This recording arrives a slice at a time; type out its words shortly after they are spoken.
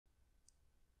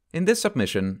In this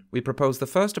submission, we propose the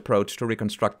first approach to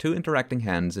reconstruct two interacting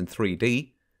hands in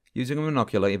 3D using a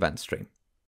monocular event stream.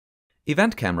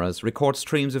 Event cameras record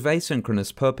streams of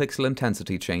asynchronous per-pixel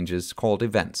intensity changes called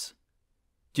events.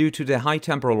 Due to their high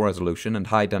temporal resolution and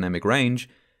high dynamic range,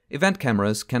 event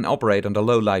cameras can operate under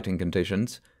low lighting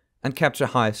conditions and capture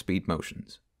high-speed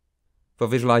motions. For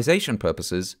visualization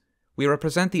purposes, we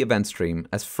represent the event stream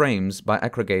as frames by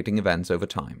aggregating events over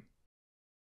time.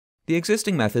 The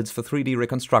existing methods for 3D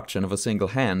reconstruction of a single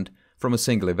hand from a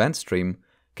single event stream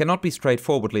cannot be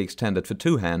straightforwardly extended for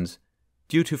two hands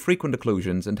due to frequent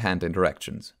occlusions and hand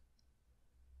interactions.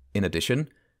 In addition,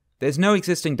 there is no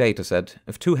existing dataset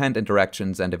of two-hand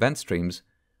interactions and event streams,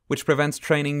 which prevents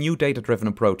training new data-driven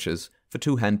approaches for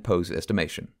two-hand pose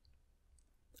estimation.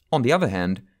 On the other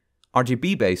hand,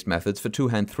 RGB-based methods for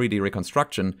two-hand 3D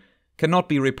reconstruction cannot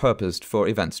be repurposed for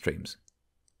event streams.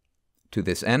 To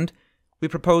this end, we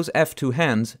propose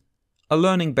Ev2Hands, a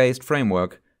learning-based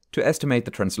framework to estimate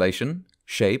the translation,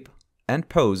 shape, and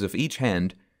pose of each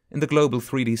hand in the global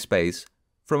 3D space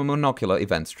from a monocular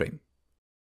event stream.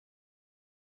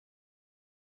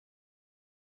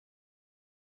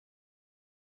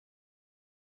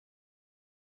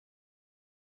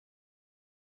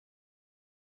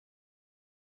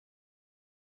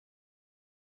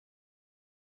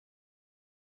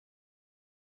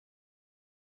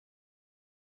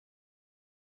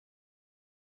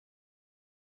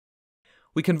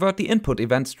 We convert the input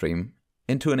event stream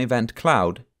into an event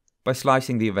cloud by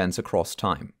slicing the events across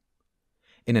time.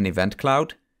 In an event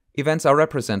cloud, events are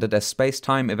represented as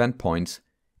space-time event points,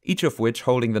 each of which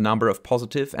holding the number of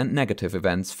positive and negative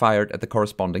events fired at the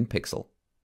corresponding pixel.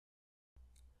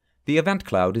 The event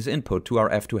cloud is input to our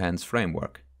Ev2Hands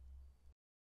framework.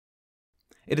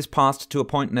 It is passed to a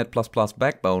PointNet++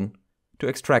 backbone to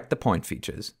extract the point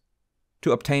features.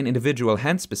 To obtain individual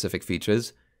hand-specific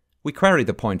features, we query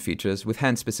the point features with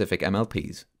hand-specific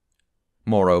MLPs.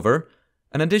 Moreover,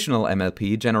 an additional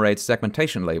MLP generates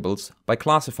segmentation labels by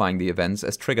classifying the events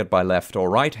as triggered by left or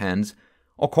right hands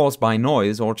or caused by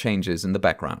noise or changes in the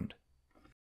background.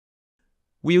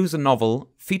 We use a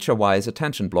novel, feature-wise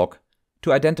attention block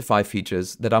to identify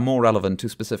features that are more relevant to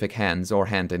specific hands or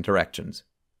hand interactions.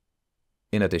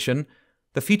 In addition,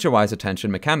 the feature-wise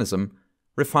attention mechanism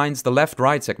refines the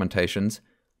left-right segmentations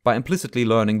by implicitly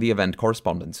learning the event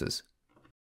correspondences.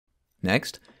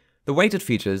 Next, the weighted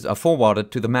features are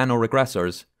forwarded to the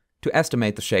mano-regressors to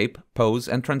estimate the shape, pose,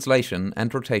 and translation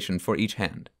and rotation for each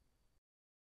hand.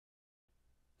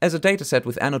 As a dataset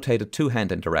with annotated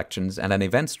two-hand interactions and an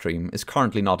event stream is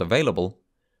currently not available,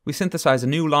 we synthesize a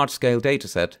new large-scale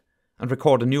dataset and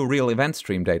record a new real event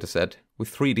stream dataset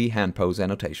with 3D hand pose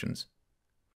annotations.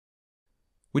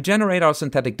 We generate our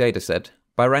synthetic dataset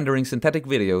by rendering synthetic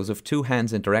videos of two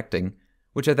hands interacting,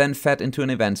 which are then fed into an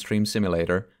event stream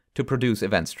simulator to produce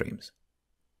event streams.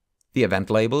 The event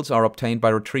labels are obtained by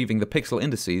retrieving the pixel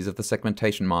indices of the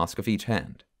segmentation mask of each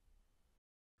hand.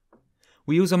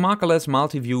 We use a markerless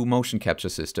multi-view motion capture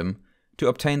system to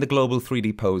obtain the global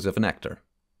 3D pose of an actor.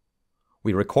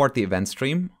 We record the event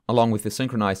stream, along with the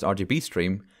synchronized RGB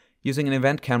stream, using an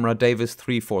event camera Davis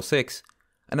 346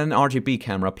 and an RGB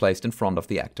camera placed in front of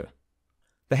the actor.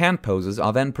 The hand poses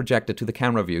are then projected to the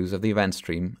camera views of the event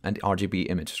stream and RGB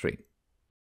image stream.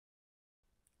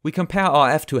 We compare our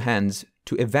Ev2Hands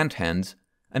to Ev2Hands,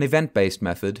 an event-based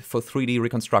method for 3D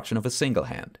reconstruction of a single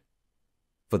hand.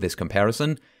 For this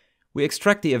comparison, we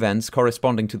extract the events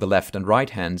corresponding to the left and right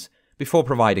hands before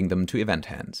providing them to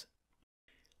Ev2Hands.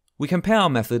 We compare our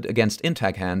method against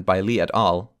Intag-Hand by Lee et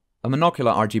al., a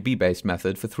monocular RGB-based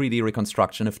method for 3D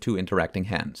reconstruction of two interacting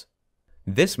hands.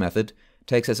 This method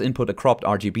takes as input a cropped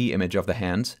RGB image of the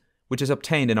hands, which is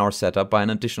obtained in our setup by an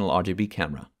additional RGB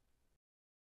camera.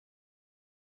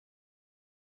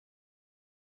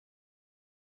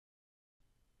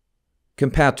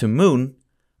 Compared to Moon,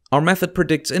 our method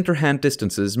predicts inter-hand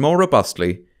distances more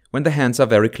robustly when the hands are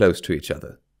very close to each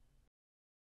other.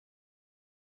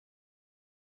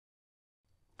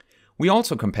 We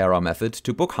also compare our method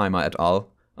to Buchheimer et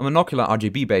al., a monocular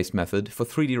RGB-based method for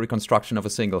 3D reconstruction of a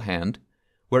single hand,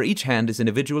 where each hand is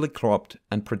individually cropped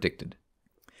and predicted.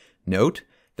 Note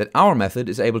that our method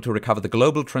is able to recover the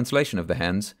global translation of the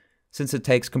hands, since it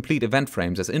takes complete event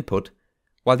frames as input,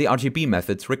 while the RGB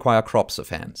methods require crops of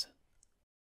hands.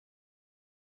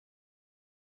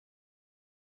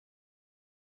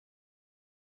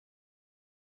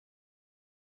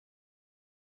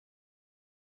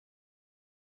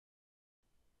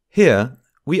 Here,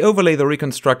 we overlay the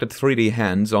reconstructed 3D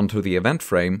hands onto the event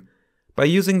frame by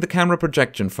using the camera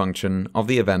projection function of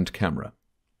the event camera.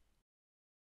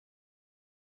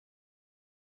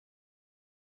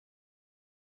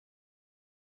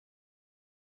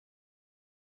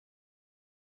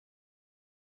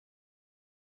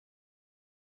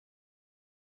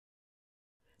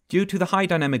 Due to the high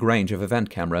dynamic range of event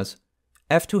cameras,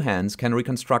 Ev2Hands can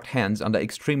reconstruct hands under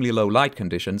extremely low light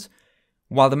conditions,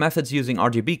 while the methods using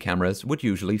RGB cameras would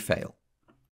usually fail.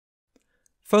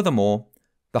 Furthermore,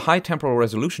 the high temporal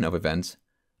resolution of events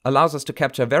allows us to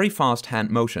capture very fast hand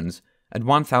motions at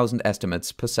 1000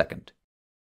 estimates per second.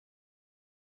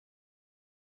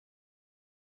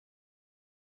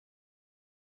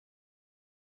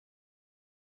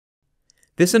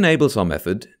 This enables our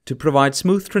method to provide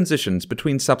smooth transitions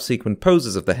between subsequent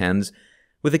poses of the hands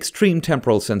with extreme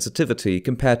temporal sensitivity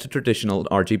compared to traditional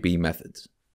RGB methods.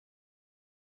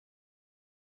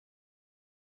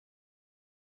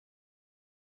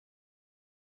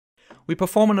 We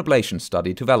perform an ablation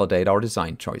study to validate our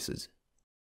design choices.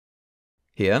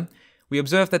 Here, we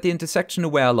observe that the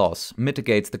intersection-aware loss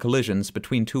mitigates the collisions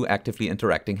between two actively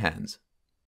interacting hands.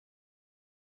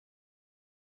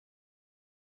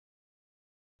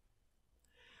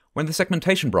 When the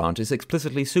segmentation branch is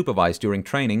explicitly supervised during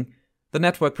training, the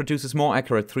network produces more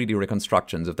accurate 3D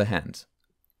reconstructions of the hands.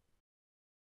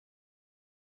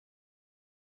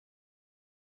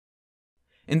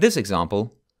 In this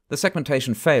example, the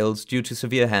segmentation fails due to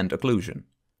severe hand occlusion.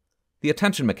 The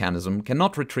attention mechanism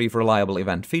cannot retrieve reliable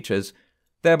event features,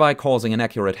 thereby causing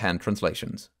inaccurate hand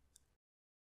translations.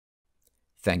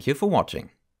 Thank you for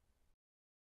watching.